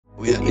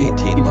We had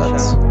 18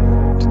 months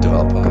to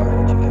develop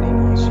our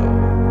engineering.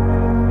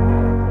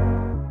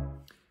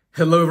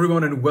 Hello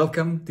everyone and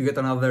welcome to yet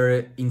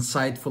another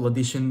insightful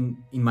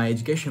edition in my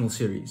educational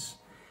series.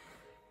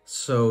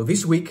 So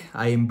this week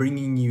I am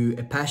bringing you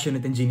a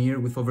passionate engineer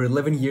with over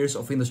 11 years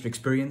of industry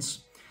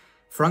experience.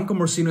 Franco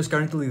Morsino is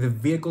currently the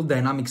vehicle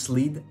dynamics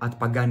lead at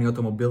Pagani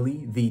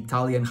Automobili, the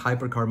Italian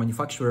hypercar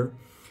manufacturer,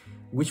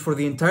 which for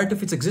the entirety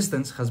of its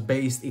existence has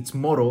based its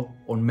motto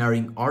on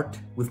marrying art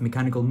with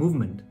mechanical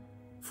movement.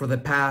 For the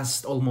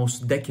past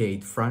almost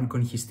decade, Franco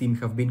and his team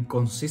have been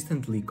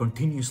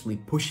continuously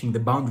pushing the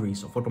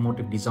boundaries of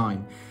automotive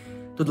design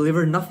to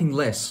deliver nothing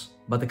less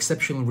but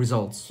exceptional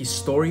results. His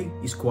story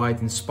is quite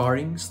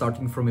inspiring,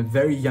 starting from a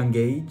very young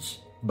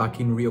age,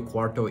 back in Rio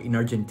Cuarto in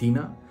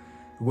Argentina,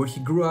 where he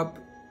grew up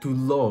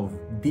to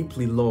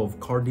deeply love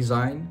car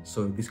design,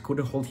 so this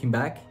couldn't hold him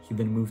back. He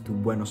then moved to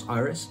Buenos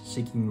Aires,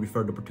 seeking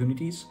referred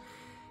opportunities,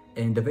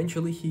 and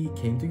eventually he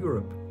came to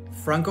Europe.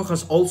 Franco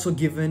has also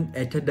given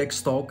a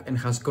TEDx talk and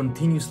has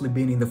continuously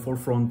been in the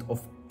forefront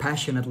of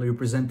passionately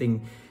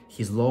representing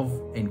his love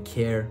and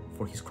care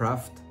for his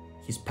craft,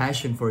 his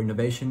passion for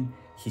innovation,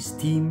 his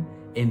team,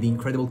 and the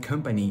incredible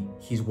company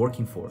he's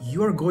working for.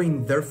 You are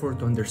going therefore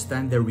to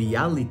understand the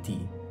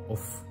reality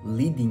of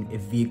leading a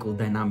vehicle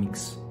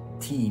dynamics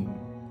team.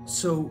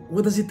 So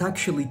what does it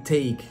actually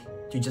take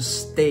to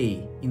just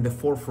stay in the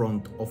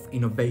forefront of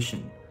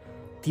innovation,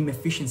 team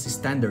efficiency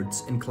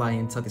standards, and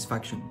client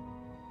satisfaction?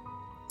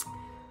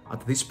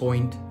 At this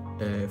point,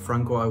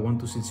 Franco, I want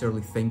to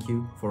sincerely thank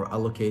you for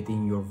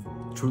allocating your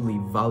truly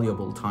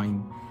valuable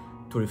time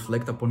to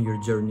reflect upon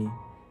your journey,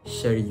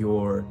 share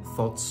your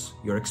thoughts,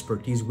 your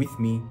expertise with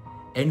me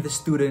and the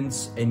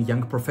students and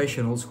young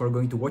professionals who are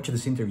going to watch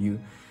this interview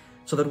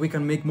so that we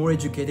can make more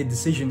educated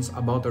decisions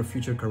about our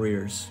future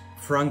careers.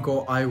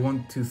 Franco, I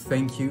want to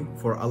thank you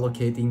for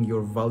allocating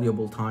your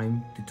valuable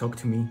time to talk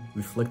to me,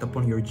 reflect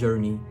upon your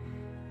journey,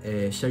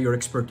 share your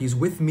expertise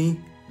with me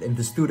and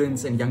the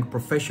students and young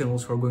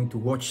professionals who are going to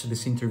watch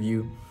this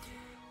interview.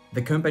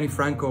 The company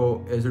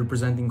Franco is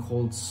representing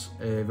holds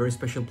a very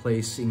special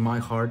place in my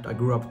heart. I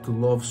grew up to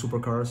love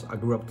supercars, I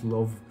grew up to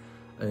love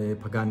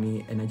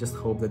Pagani, and I just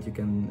hope that you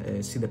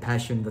can see the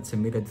passion that's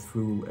emitted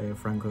through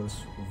Franco's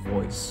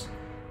voice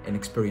and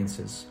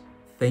experiences.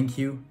 Thank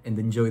you and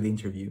enjoy the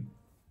interview.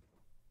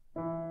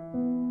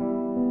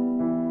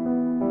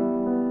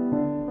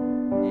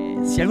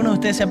 Si alguno de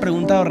ustedes se ha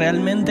preguntado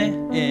realmente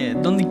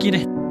dónde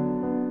quiere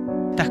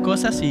estas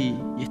cosas y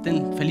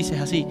estén felices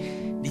así,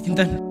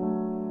 distintas,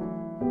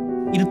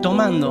 ir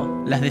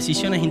tomando las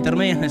decisiones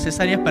intermedias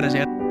necesarias para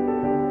llegar.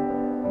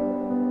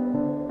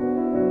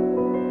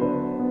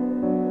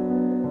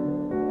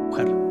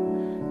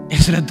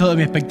 Esa era toda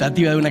mi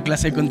expectativa de una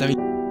clase de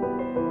contabilidad.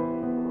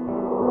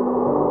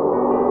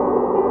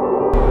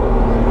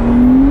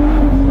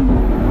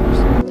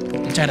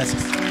 Muchas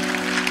gracias.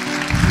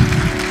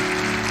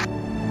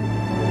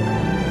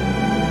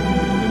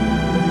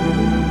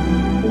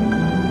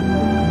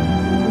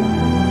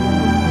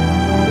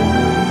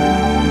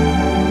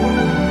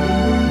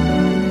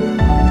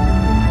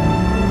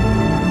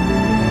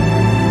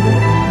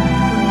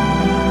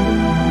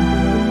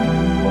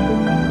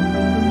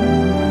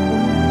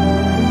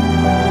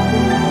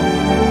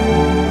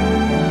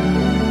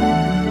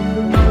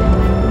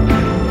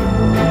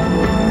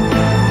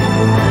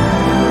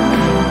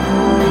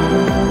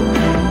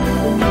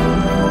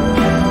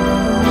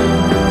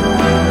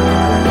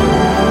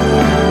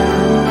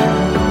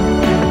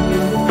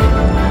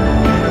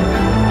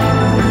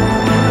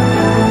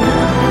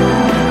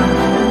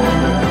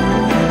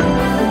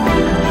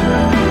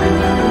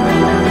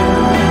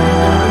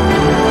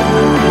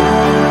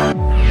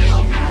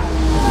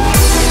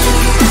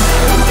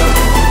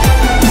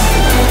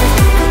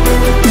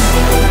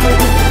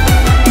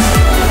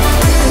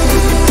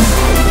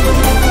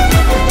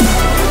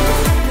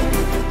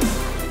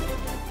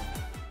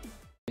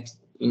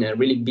 In a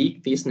really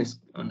big business,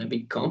 on a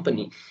big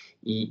company,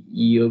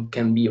 you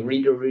can be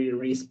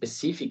really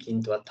specific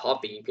into a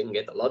topic. You can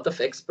get a lot of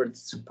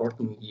experts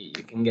supporting you.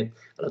 You can get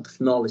a lot of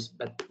knowledge,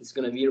 but it's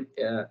going to be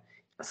a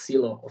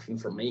silo of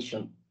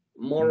information,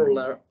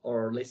 more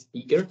or less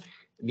big,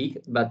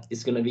 but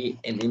it's going to be,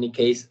 in any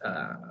case,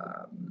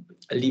 a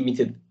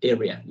limited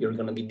area you're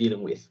going to be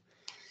dealing with.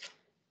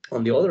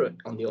 On the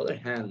other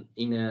hand,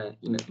 in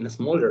a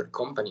smaller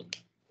company,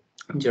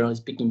 generally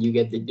speaking, you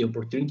get the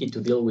opportunity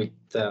to deal with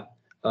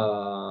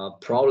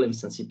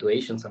problems and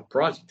situations and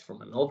projects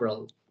from an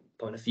overall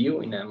point of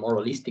view in a more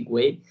holistic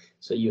way.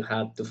 So you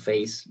have to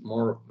face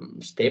more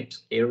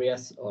steps,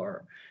 areas,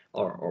 or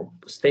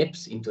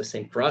steps into the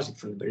same project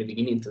from the very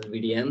beginning to the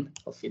very end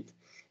of it,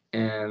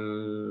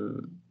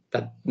 and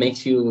that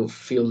makes you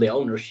feel the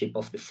ownership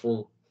of the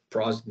full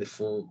project, the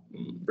full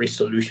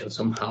resolution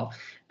somehow,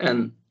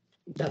 and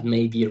that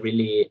may be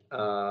really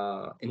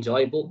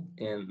enjoyable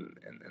and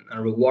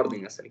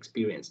rewarding as an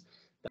experience.